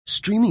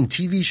Streaming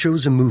TV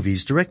shows and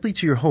movies directly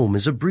to your home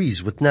is a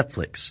breeze with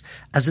Netflix.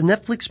 As a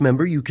Netflix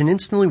member, you can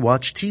instantly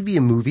watch TV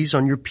and movies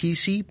on your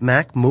PC,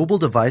 Mac, mobile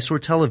device, or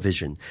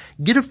television.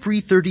 Get a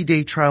free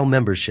 30-day trial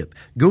membership.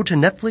 Go to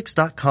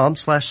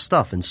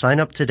netflix.com/stuff and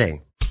sign up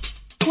today.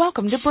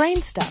 Welcome to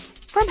Brain Stuff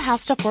from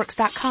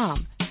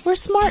HowStuffWorks.com, where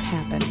smart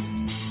happens.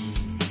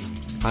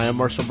 Hi, I'm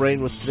Marshall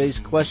Brain with today's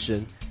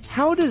question.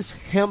 How does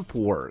hemp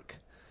work?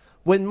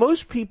 When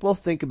most people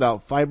think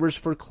about fibers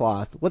for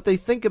cloth, what they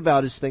think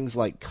about is things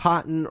like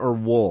cotton or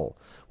wool.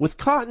 With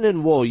cotton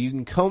and wool, you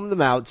can comb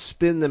them out,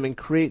 spin them, and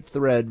create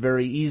thread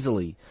very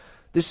easily.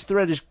 This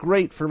thread is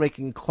great for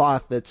making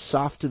cloth that's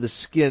soft to the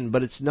skin,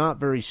 but it's not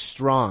very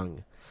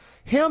strong.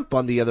 Hemp,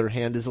 on the other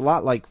hand, is a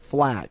lot like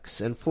flax,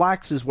 and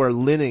flax is where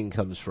linen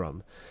comes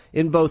from.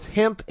 In both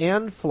hemp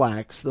and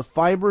flax, the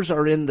fibers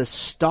are in the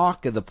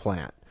stalk of the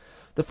plant.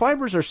 The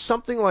fibers are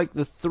something like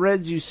the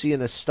threads you see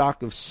in a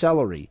stalk of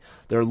celery.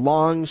 They're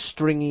long,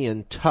 stringy,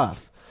 and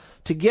tough.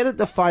 To get at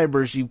the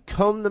fibers, you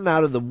comb them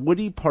out of the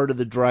woody part of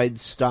the dried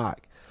stalk.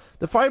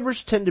 The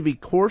fibers tend to be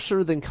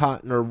coarser than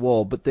cotton or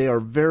wool, but they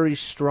are very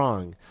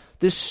strong.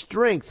 This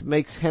strength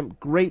makes hemp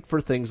great for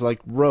things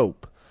like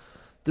rope.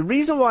 The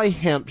reason why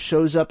hemp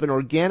shows up in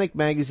organic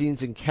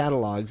magazines and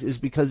catalogs is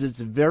because it's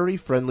very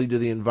friendly to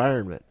the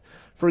environment.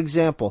 For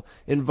example,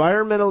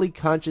 environmentally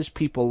conscious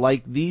people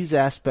like these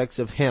aspects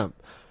of hemp.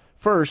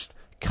 First,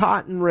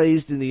 cotton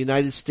raised in the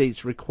United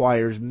States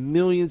requires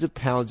millions of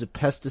pounds of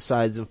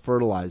pesticides and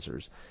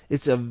fertilizers.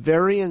 It's a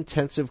very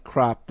intensive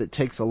crop that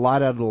takes a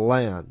lot out of the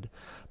land.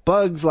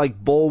 Bugs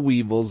like boll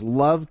weevils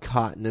love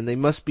cotton, and they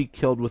must be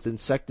killed with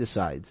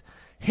insecticides.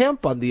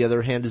 Hemp, on the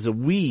other hand, is a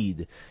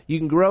weed. You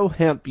can grow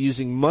hemp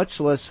using much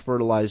less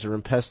fertilizer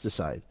and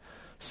pesticide.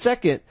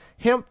 Second,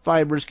 hemp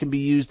fibers can be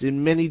used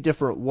in many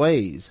different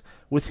ways.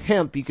 With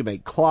hemp, you can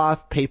make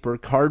cloth, paper,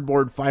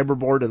 cardboard,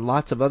 fiberboard, and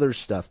lots of other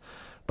stuff.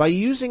 By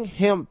using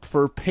hemp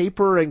for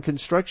paper and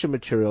construction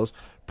materials,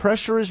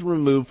 pressure is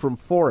removed from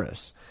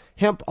forests.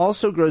 Hemp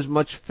also grows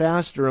much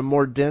faster and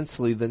more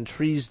densely than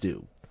trees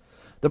do.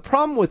 The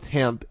problem with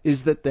hemp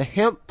is that the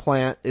hemp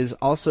plant is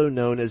also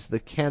known as the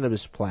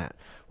cannabis plant,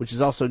 which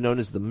is also known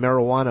as the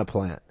marijuana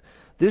plant.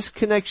 This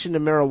connection to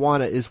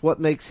marijuana is what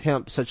makes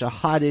hemp such a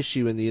hot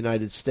issue in the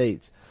United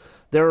States.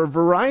 There are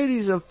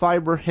varieties of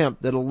fiber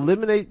hemp that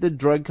eliminate the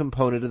drug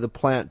component of the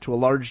plant to a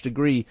large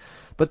degree,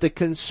 but the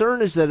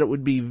concern is that it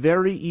would be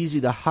very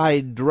easy to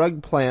hide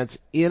drug plants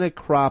in a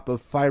crop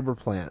of fiber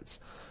plants.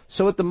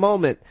 So at the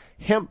moment,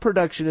 hemp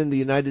production in the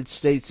United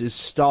States is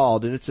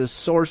stalled, and it's a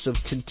source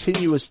of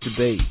continuous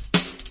debate.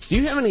 Do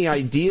you have any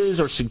ideas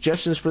or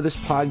suggestions for this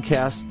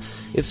podcast?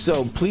 If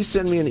so, please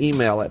send me an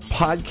email at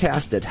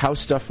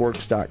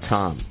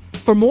podcast@howstuffworks.com.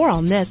 For more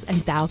on this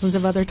and thousands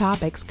of other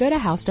topics, go to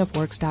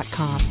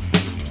HowStuffWorks.com.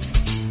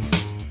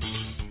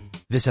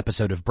 This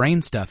episode of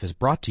Brain Stuff is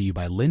brought to you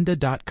by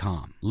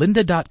Lynda.com.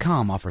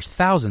 Lynda.com offers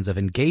thousands of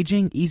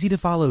engaging,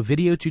 easy-to-follow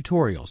video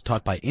tutorials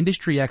taught by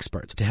industry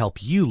experts to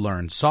help you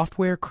learn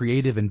software,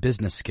 creative, and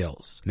business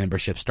skills.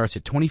 Membership starts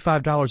at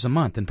 $25 a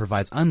month and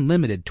provides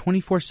unlimited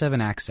 24/7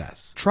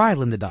 access. Try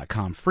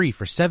Lynda.com free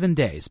for 7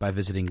 days by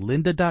visiting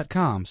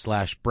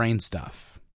lynda.com/brainstuff.